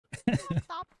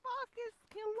fuck is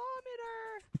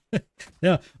Kilometer?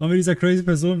 Ja, und mit dieser crazy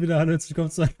Person wieder hallo, herzlich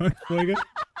willkommen zu einer neuen Folge.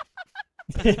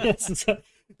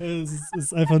 es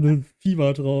ist einfach nur ein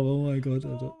Fiebertraum, oh mein Gott,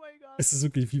 Alter. Oh mein Gott. Es ist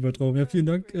wirklich ein Fiebertraum. Ja, vielen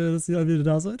Dank, dass ihr alle wieder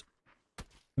da seid.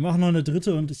 Wir machen noch eine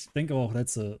dritte und ich denke auch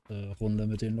letzte Runde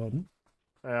mit den Leuten.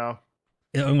 Ja.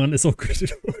 Ja, irgendwann ist auch gut.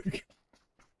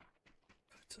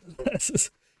 Es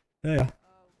ist, ja.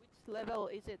 Which level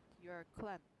is it, your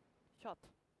clan? Shot.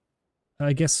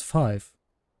 I guess 5.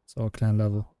 It's our clan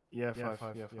level. Yeah,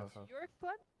 five. Your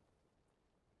clan?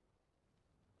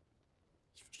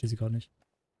 Ich verstehe sie gerade nicht.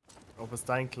 Ob es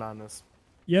dein Clan ist.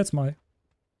 Jetzt mal.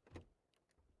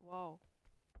 Wow.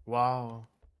 Wow.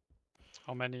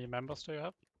 How many members do you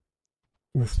have?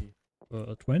 Uff.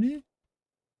 20?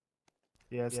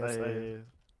 Yes, I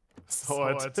saw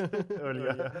it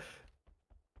earlier.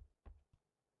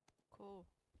 Cool.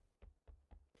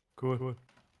 Cool. Cool.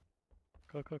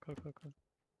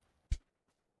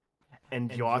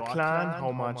 And your clan,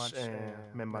 how much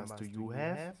members do you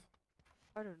have?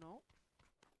 I don't know.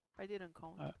 I didn't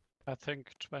count. I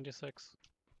think 26.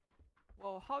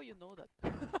 Wow, how you know that?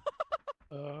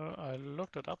 I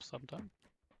looked it up sometime.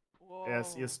 Wow. Er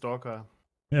ist ihr Stalker.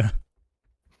 Ja.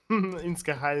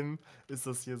 Insgeheim ist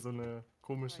das hier so eine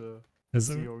komische Es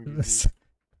Beziehung.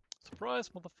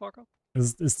 Surprise, motherfucker.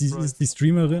 ist die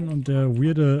Streamerin und der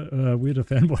weirde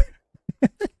Fanboy.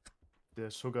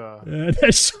 Der Sugar.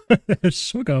 Der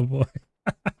Sugar Boy.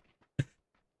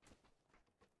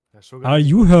 Der Sugar. Are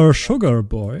you her Sugar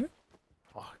Boy?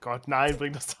 Oh Gott, nein,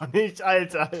 bring das doch nicht,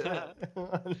 Alter.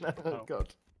 Oh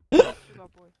Gott. Sugar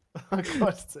boy. Oh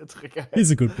Gott, Cedric.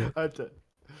 He's a good boy. Alter.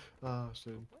 Ah,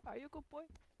 schön. Are you a good boy?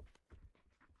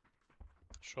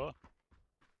 Sure.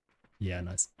 Yeah,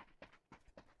 nice.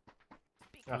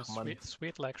 Ach Mann.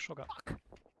 Sweet like sugar.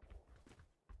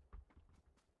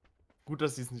 Gut,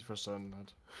 dass sie es nicht verstanden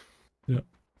hat. Ja,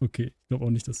 okay. Ich glaube auch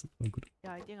nicht, dass... Oh, gut.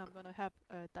 Yeah, I think I'm gonna have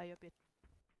diabetes.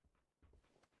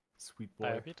 Sweet Boy.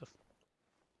 Diabetes.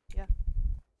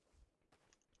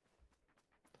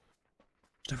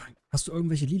 Stefan, hast du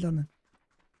irgendwelche lilanen?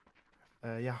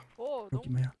 Ja. Oh, Guck die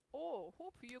don't. mal her. Oh,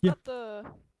 hope you Yeah. got the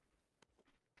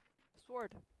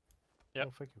sword. Ja.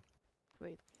 Oh, thank you.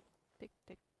 Tick.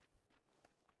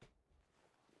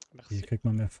 Merci. Hier kriegt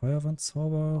man mehr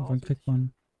Feuerwandzauber. Oh, Wann kriegt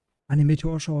man... Ah, ne,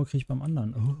 Meteorschauer kriegt beim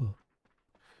anderen. Oh.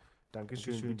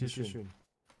 Dankeschön, bitteschön.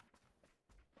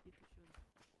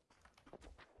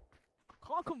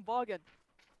 Krankenwagen.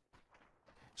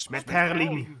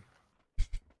 Schmetterling.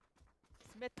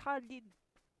 Metallin.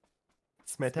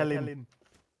 Schmetterling.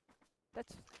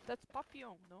 That's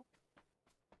papillon, no?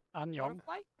 Annyeong.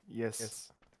 Butterfly?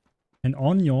 Yes. Ein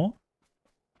Onion.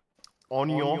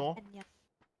 Onion. Anya.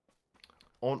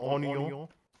 Onion.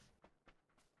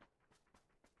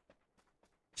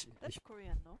 That's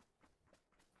Korean, no?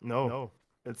 No.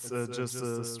 It's just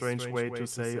a strange way to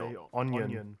say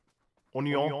onion.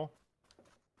 Onion.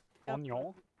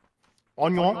 Onion.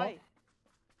 Onion. Hi.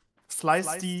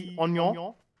 Slice the onion.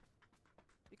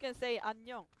 You can say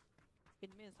annyeong. It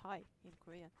means hi in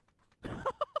Korean.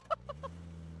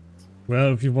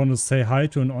 Well, if you want to say hi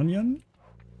to an onion.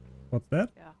 What's that?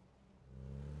 Yeah.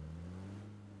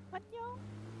 Annyeong.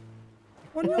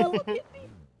 Onion. Look at me.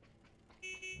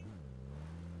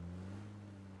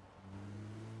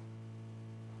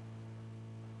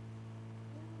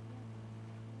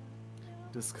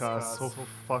 This car is so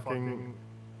fucking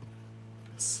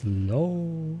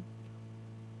Slow.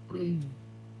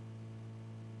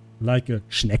 Like a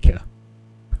Schnecke.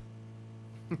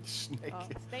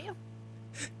 Schnecke. Snail?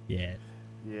 Yeah.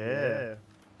 Yeah.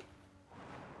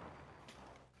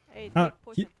 Hey, Ah, take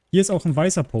potion. hier ist auch ein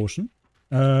weißer Potion.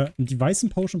 Die weißen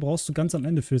Potion brauchst du ganz am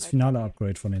Ende fürs finale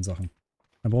Upgrade von den Sachen.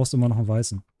 Dann brauchst du immer noch einen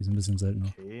weißen. Die sind ein bisschen seltener.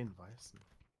 Okay, einen weißen.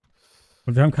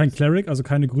 Und wir haben keinen Cleric, also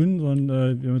keine grünen,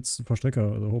 sondern wir haben jetzt einen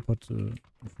Verstecker. Also Hope hat einen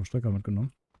Verstecker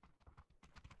mitgenommen.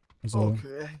 Also,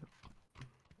 Okay.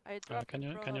 I dropped Can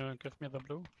you from- give me the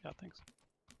blue? Yeah, thanks.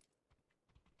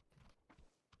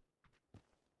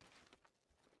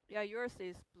 Yeah, yours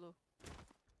is blue.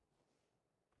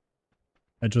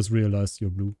 I just realized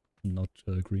you're blue, not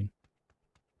green.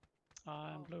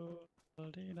 I'm blue.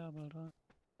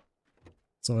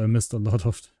 So I missed a lot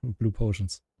of blue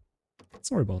potions.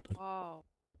 Sorry about that. Wow.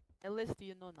 At least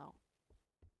you know now.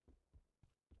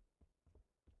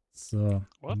 So.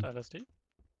 What? LSD?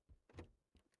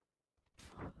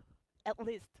 At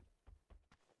least.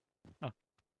 Ah.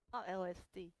 Not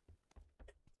LSD.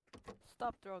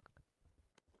 Stop drug.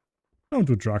 Don't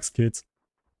do drugs, kids.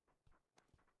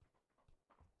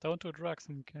 Don't do drugs,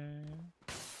 okay?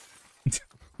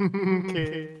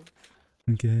 Okay.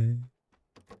 Okay.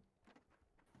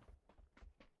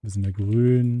 Wir sind ja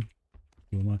grün.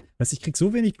 Weißt du, ich krieg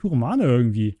so wenig pure Mana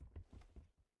irgendwie.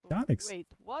 Gar nix. Wait,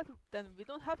 what? Then we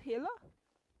don't have healer?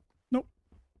 Nope.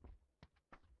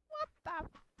 What the?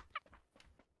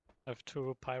 I have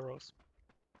 2 pyros.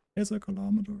 Diese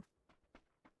KILOMETER.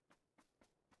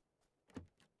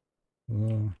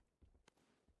 So.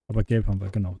 Aber gelb haben wir,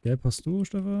 genau. Gelb hast du,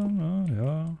 Stefan?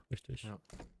 Ja, richtig. Ja.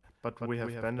 But we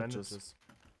have bandages.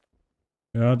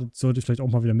 Ja, das sollte ich vielleicht auch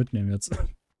mal wieder mitnehmen jetzt.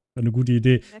 Eine gute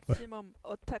Idee. Maximum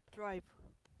attack drive.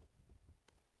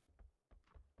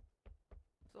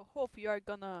 So hope you are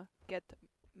gonna get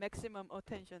maximum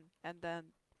attention and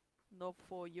then no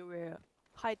for you will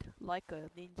hide like a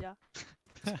ninja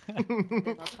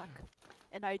then attack.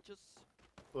 And I just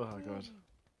Oh Gott.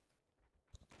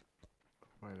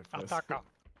 Meine Fresse. Attacker.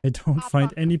 I don't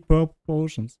find any purple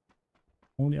potions.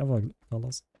 Only other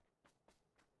colors.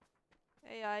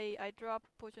 Hey, I drop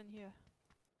potion here.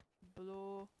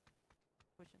 Blue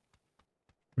potion.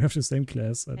 We have the same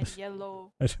class. And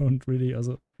yellow. I don't really,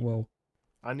 also, wow.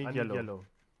 I need yellow.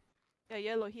 Yeah,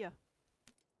 yellow here.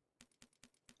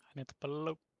 I need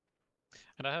blue.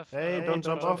 And I have. Hey, don't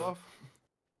jump off.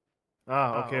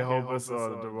 Ah, okay, hope is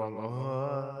the wrong.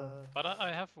 Oh. But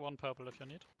I have 1 purple if you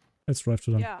need. Let's drive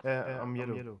to them. Yeah. Yeah, I'm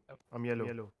yellow. I'm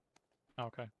yellow. Ah,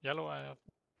 okay. Yellow I have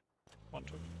 1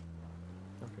 too.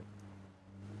 Okay.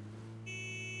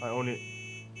 I only.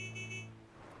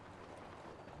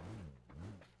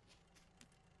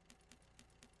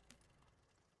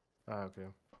 Ah, okay.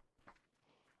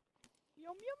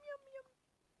 Yum yum yum yum.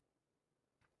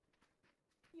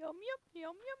 Yum yum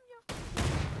yum yum yum.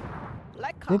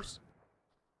 Lecker. Ups.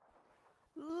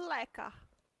 Lecker.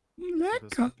 Hast du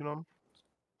das mitgenommen?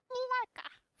 Lecker.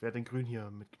 Wer hat den Grün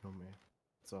hier mitgenommen, ey?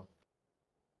 So.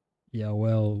 Yeah,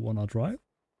 well, wanna drive?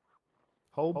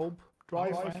 Hope.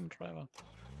 Drive. Oh, I am driver.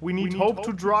 We need hope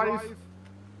to drive.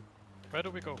 Where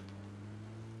do we go?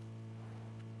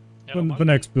 The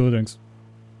next buildings.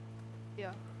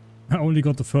 Yeah. I only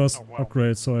got the first Oh, wow.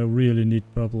 upgrade, so I really need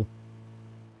purple.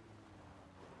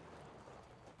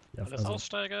 Ja, Alles also,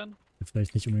 aussteigen.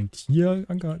 vielleicht nicht unbedingt hier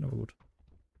angehalten, aber gut.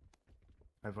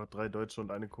 Einfach 3 Deutsche und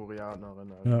eine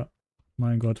Koreanerin. Alter. Ja,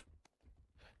 mein Gott.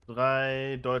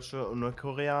 3 Deutsche und eine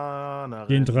Koreanerin.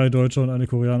 Gehen 3 Deutsche und eine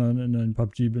Koreanerin in den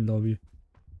PUBG-Lobby.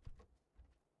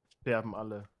 Sterben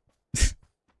alle.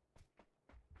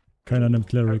 Keiner nimmt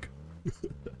Cleric.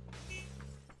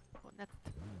 Oh, nett.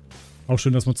 Auch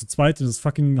schön, dass man zu zweit in das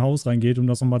fucking Haus reingeht, um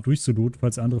das nochmal durchzulooten,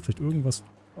 falls der andere vielleicht irgendwas...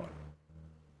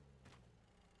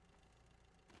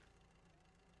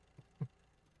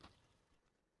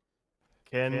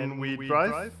 Can we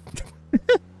drive?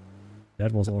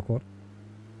 That was awkward.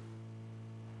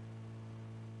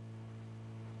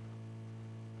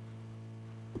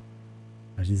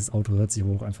 Ja, dieses Auto hört sich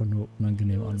aber auch einfach nur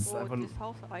unangenehm an. ist einfach Oh, this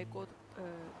house I got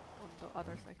on the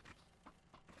other side.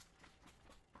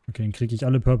 Okay, dann kriege ich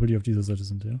alle Purple, die auf dieser Seite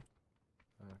sind, ja?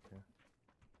 Okay.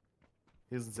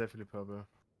 Hier sind sehr viele Purple.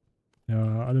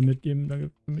 Ja, alle mitgeben, danke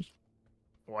für mich.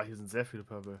 Boah, hier sind sehr viele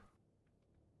Purple.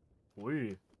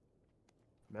 Ui.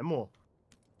 Memo.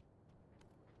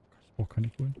 Ich brauche keine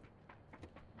Grün.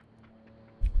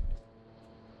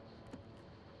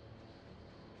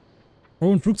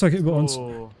 Oh, ein Flugzeug über uns.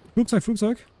 Oh.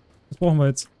 Flugzeug. Was brauchen wir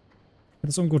jetzt? Hat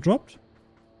das irgendwo droppt?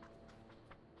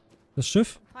 Das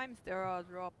Schiff? Sometimes there are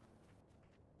drop.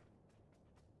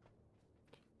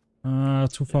 Ah,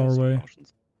 too far Yeah, some away.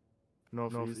 potions.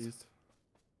 Northeast.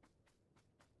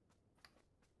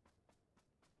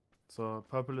 So,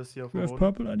 Purple ist hier auf We dem have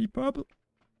Boden. purple, I need purple.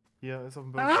 Hier ist auf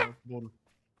dem Boden.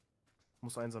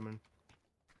 Muss einsammeln.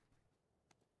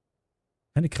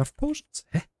 Keine Kraftpotions?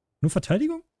 Hä? Nur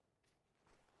Verteidigung?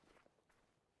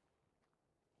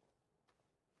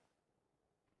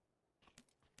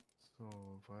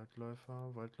 So,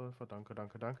 Waldläufer. Danke.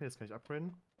 Jetzt kann ich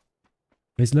upgraden.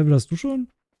 Welches Level hast du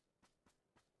schon?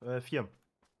 4.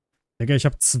 Digga, ich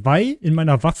habe 2 in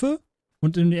meiner Waffe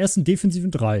und in den ersten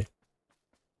defensiven 3.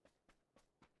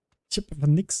 Ich hab einfach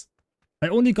nix. I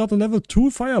only got a level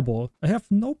 2 fireball. I have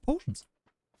no potions.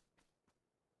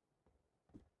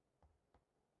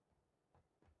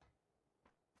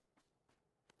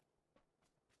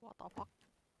 What the fuck?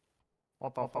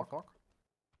 What the fuck?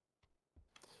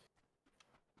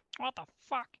 What the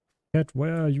fuck? Cat,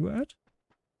 where are you at?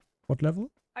 What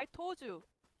level? I told you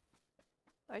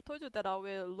that I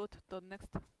will loot the next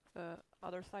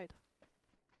other side.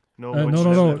 No, No, which no.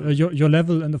 level? Your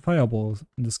level in the fireball,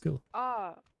 in the skill.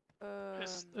 Ah,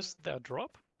 Is there a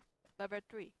drop? level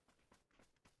 3.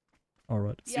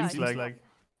 Alright. Yeah, Seems it's like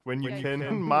when you Yeah, you can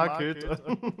can mark it.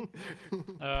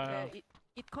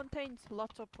 it contains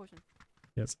lots of potions.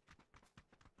 Yes.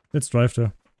 Let's drive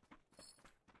there.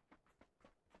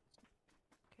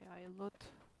 I loot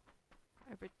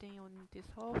everything on this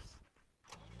house.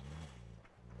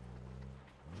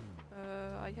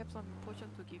 I have some potion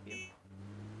to give you.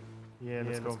 Yeah,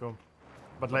 let's go.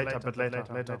 But later.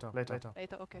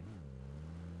 Later, okay.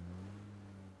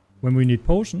 When we need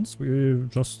potions, we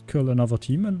just kill another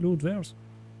team and loot theirs.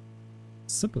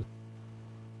 Simple.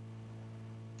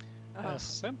 As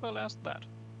simple as that.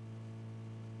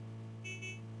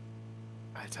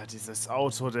 Alter, dieses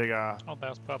Auto, Digga. Oh,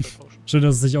 there's purple potion. Schön,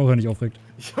 dass es sich auch nicht aufregt.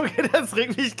 Junge, das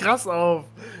regt mich krass auf.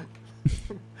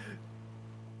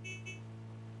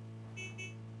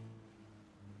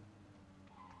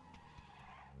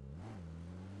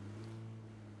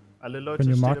 Alle Leute Können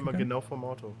wir stehen marken immer können? genau vorm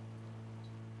Auto.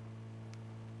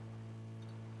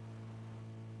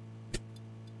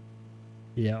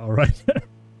 Ja, alright.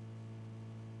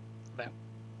 There.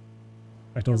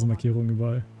 3000 Markierungen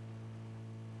überall.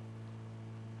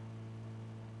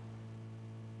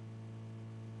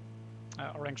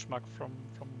 Orange mark from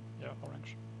yeah,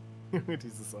 orange.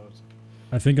 Dieses Auto.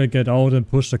 I think I get out and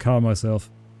push the car myself.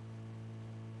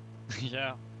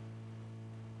 Yeah.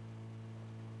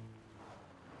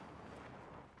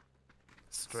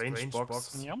 Strange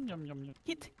Box. Yum yum yum yum.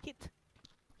 Hit.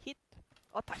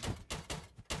 Attack.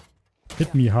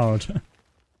 Hit me hard.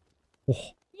 Oh.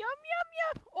 Yum.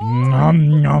 Oh,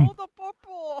 Nom, nom. all the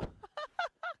purple.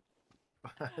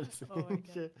 Oh my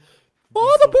God.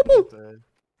 Oh, the purple!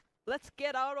 Let's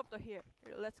get out of here.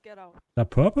 Let's get out. Da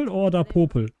purple or da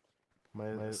popel?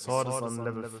 My sword is on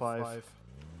level 5.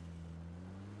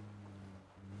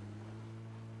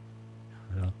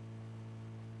 Ja.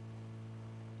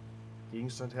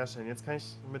 Gegenstand herstellen. Jetzt kann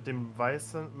ich mit der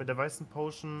weißen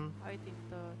Potion. Hiding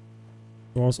the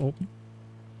Doors open.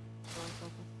 doors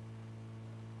open.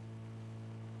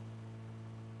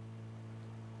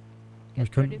 Ich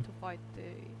Get ready könnte to fight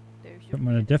their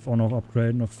meine Death auch noch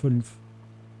upgraden auf 5.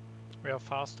 We are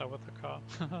faster with the car.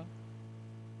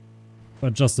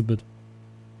 But just a bit.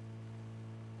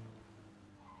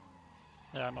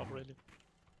 Yeah, not really.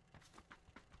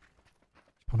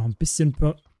 Ich brauche noch ein bisschen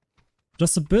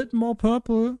just a bit more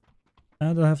purple.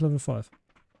 And I have level 5.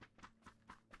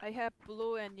 I have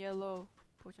blue and yellow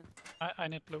potion. I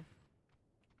need blue.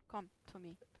 Come to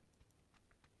me.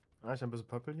 Ah, ich habe ein bisschen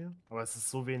Purple hier. Aber es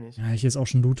ist so wenig. Ja, hier ist auch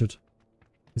schon looted.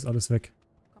 Hier ist alles weg.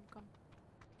 Come.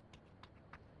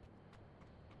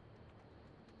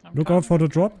 I'm Look out for the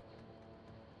drop.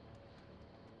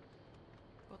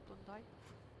 But don't die.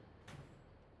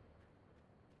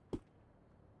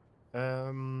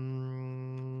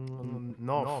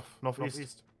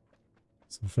 Northeast.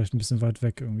 So, vielleicht ein bisschen weit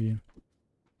weg irgendwie.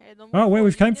 Hey, no Ah, more where we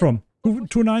potion. came from. No potion.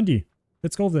 290.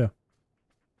 Let's go there.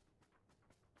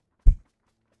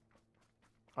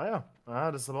 Ah ja.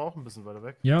 Ah, das ist aber auch ein bisschen weiter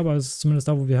weg. Ja, aber es ist zumindest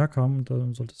da, wo wir herkamen. Und da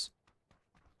sollte es.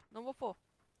 Number 4.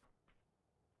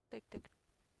 Take.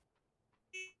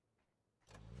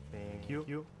 Thank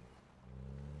you.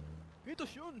 Bitte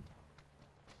schön.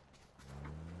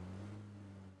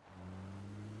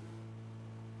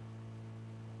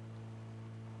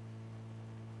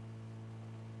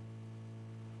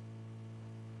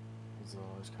 So,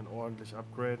 ich kann ordentlich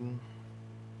upgraden.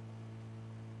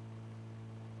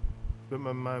 Ich bin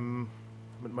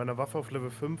mit meiner Waffe auf Level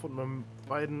 5 und meinen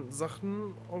beiden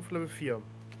Sachen auf Level 4.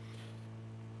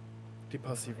 Die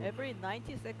passiven. Every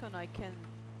 90 seconds I can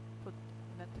put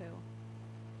metal.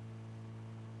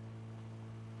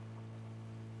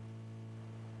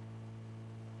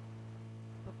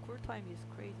 The cool time is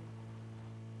crazy.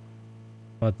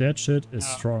 But that shit is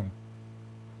Ja. strong.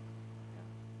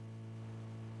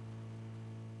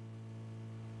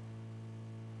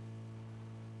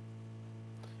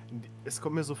 Es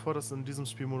kommt mir so vor, dass in diesem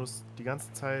Spielmodus die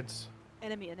ganze Zeit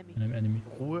Enemy. Enemy.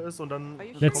 Ruhe ist und dann Are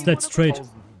you Let's- sure you let's wanna go? trade.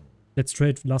 Pausen. Let's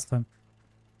trade last time.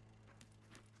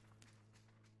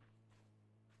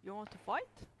 You want to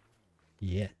fight?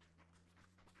 Yeah.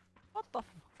 What the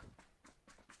fuck?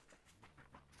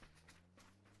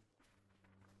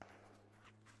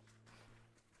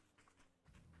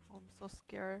 I'm so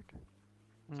scared.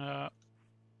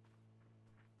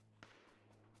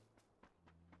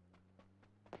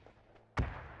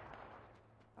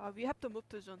 We have to move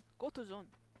to zone. Go to zone.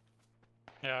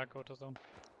 Yeah, go to zone.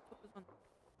 Go to zone.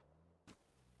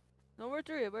 Number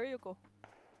 3, where you go?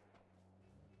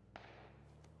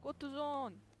 Go to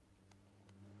zone.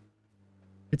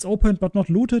 It's open but not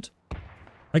looted.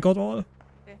 I got all.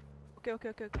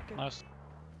 Okay. Nice.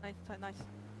 Nice.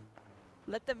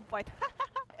 Let them fight.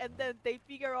 And then they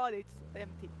figure out it's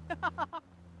empty.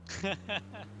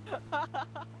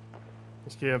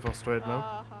 Ich gehe einfach straight, ne?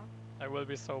 Aha. I will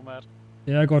be so mad.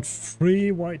 Yeah, I got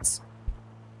 3 whites.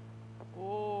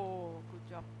 Oh, good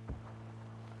job.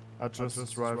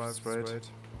 Just drive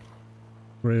straight.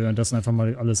 Wir währenddessen einfach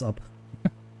mal alles ab.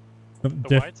 The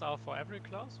whites are for every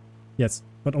class? Yes,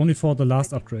 but only for the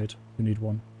last upgrade. You need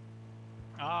one.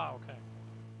 Ah, okay.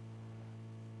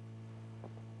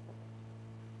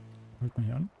 Halt mal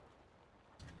hier an.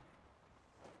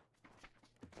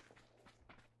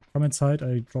 Come inside,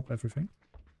 I drop everything.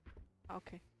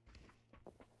 Okay.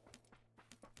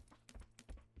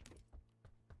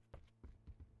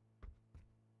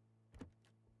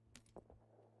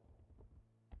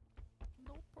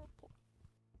 No purple.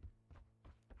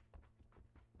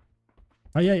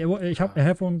 Ah ja, I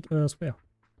have one spare.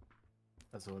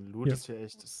 Also Loot Ja. ist hier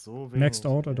echt so wenig. Maxed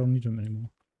out, I don't need them anymore.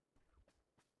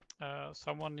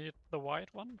 Someone need the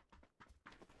white one?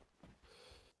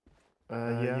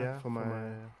 Yeah, for my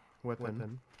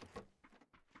weapon.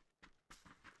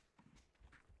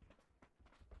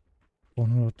 Brauche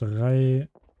nur noch 3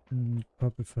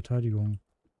 Purple Verteidigung.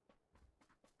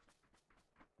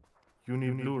 You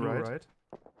need blue, right?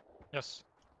 Yes,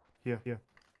 Hier.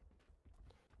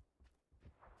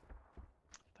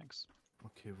 thanks.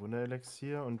 Okay,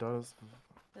 Wunderelixier und das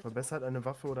Let's verbessert eine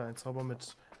Waffe oder ein Zauber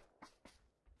mit...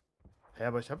 Hä,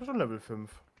 aber ich habe schon Level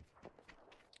 5.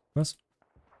 Was?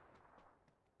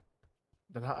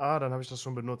 Dann habe ich das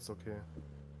schon benutzt, okay.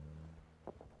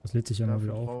 Das lädt sich ja mal Dafür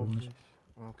wieder auf. brauche oder ich... nicht?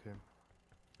 Okay.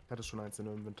 Ich hatte schon eins im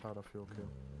Inventar dafür, okay.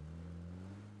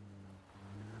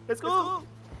 Let's go!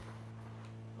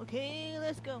 Okay,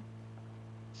 let's go.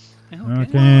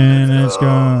 Okay, let's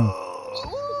go.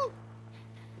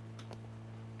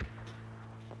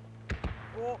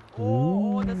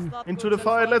 Oh, that's not Into good, the that's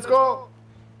fight, not let's good. go!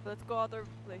 Let's go other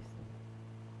place.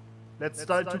 Let's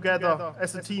die together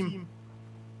as a team.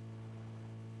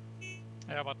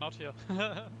 Yeah, but not here.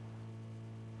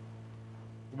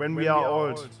 When we are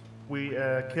old, we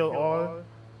kill all.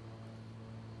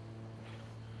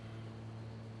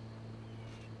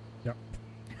 Ja.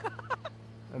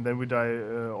 And then we die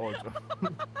old.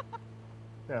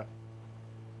 Ja.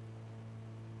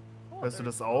 Oh, Weißt du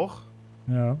there's das auch?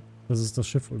 Ja, das ist das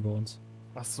Schiff über uns.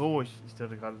 Ach so, ich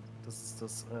dachte gerade, das ist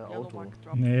das yellow Auto. mark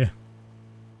drop. Nee.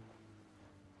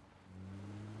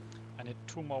 I need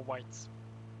 2 more whites.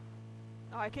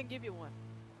 Oh, I can give you one.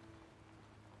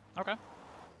 Okay,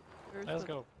 Where's let's the-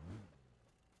 go.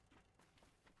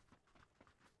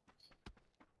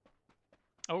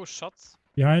 Oh, shots.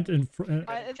 Behind in enemy.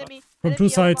 from enemy, 2 yellow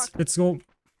sides. mark. Let's go.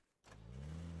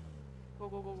 Go,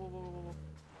 go, go, go, go, go, go.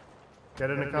 Get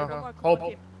in the Yellow car. mark, Help! one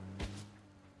team.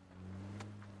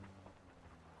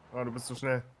 Oh, du bist zu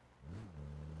schnell.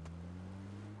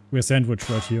 We're sandwiched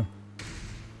right here.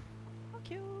 Fuck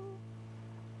you.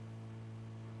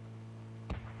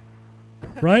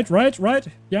 Right.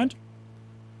 Behind.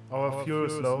 Our fuel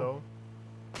is low.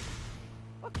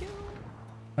 Fuck you.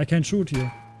 I can shoot here.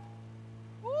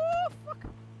 Oh, fuck.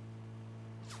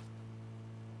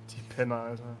 Die Penner,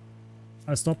 Alter.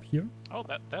 I stop here. Oh,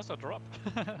 there's a drop.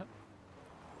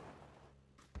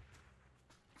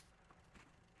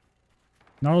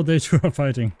 Now they two are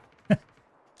fighting.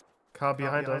 Car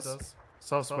behind us.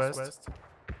 Southwest.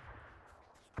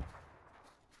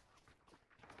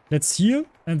 Let's heal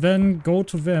and then go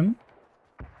to them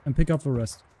and pick up the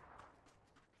rest.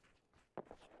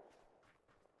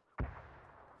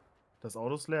 Das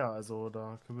Auto ist leer, also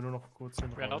da können wir nur noch kurz hin.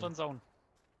 We are not in zone.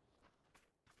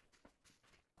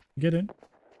 Get in.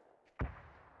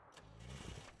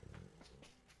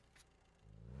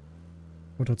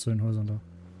 Runter zu den Häusern da.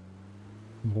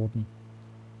 Im roten.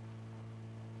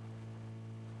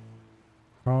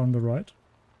 Car on the right.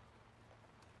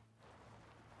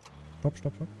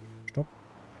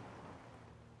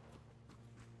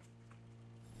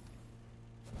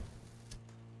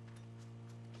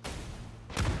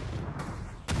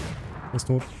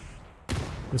 Stopp.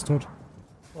 Ist tot.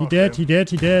 He dead. He's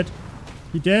dead.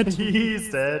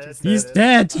 He's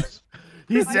dead.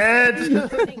 He's dead.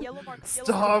 Hey, yellow mark. Yellow mark.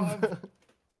 Stop.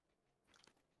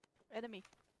 Enemy.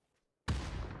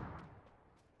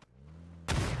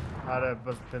 Der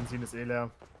Benzin ist eh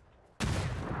leer.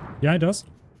 Behind us.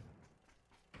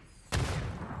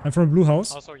 I'm from blue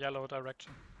house. Also yellow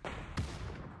direction.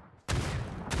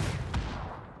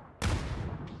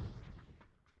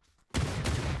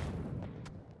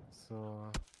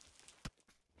 So.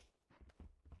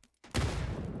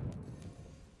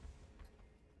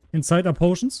 Inside are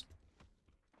potions.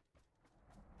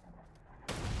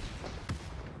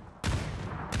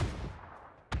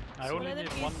 I So only many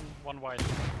need enemies. one white.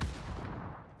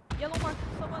 Yellow mark.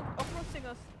 Someone approaching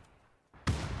us.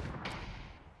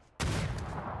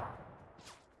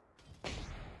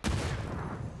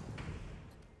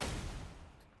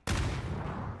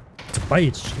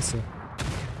 Weit, Scheiße.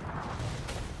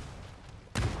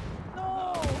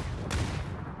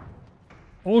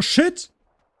 Oh shit!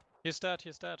 He's dead,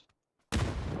 he's dead.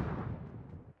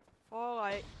 Oh,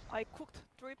 I cooked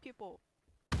 3 people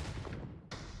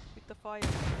with the fire.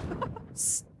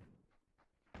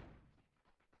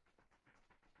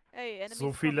 Hey, enemies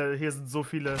So viele, hier sind so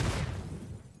viele.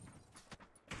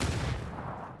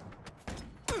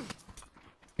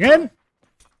 Renn!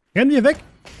 Renn wir weg!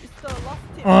 It's the last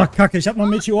team. Oh, kacke, ich hab noch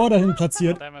einen Meteor dahin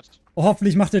platziert. Damn it. Oh,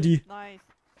 hoffentlich macht er die. Nice.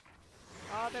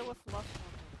 Ah, there was the last one.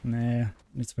 Nee,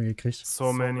 nichts mehr gekriegt.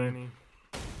 So many.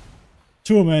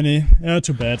 Too many. Ja,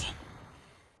 too bad.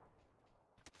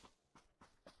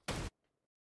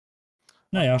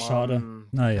 Naja, schade. Penner,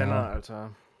 Naja.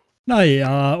 Alter.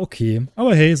 Naja, okay.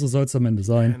 Aber hey, so soll's am Ende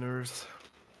sein. Penners.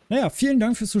 Naja, vielen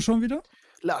Dank fürs Zuschauen wieder.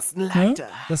 Lasst ein Ja, Like da.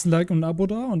 lasst ein Like und ein Abo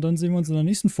da und dann sehen wir uns in der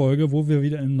nächsten Folge, wo wir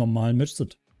wieder im normalen Match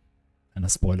sind. Einer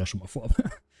Spoiler schon mal vor.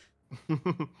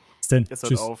 Bis denn. Jetzt hört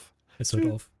Tschüss. auf. Es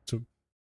hört auf. Tschüss.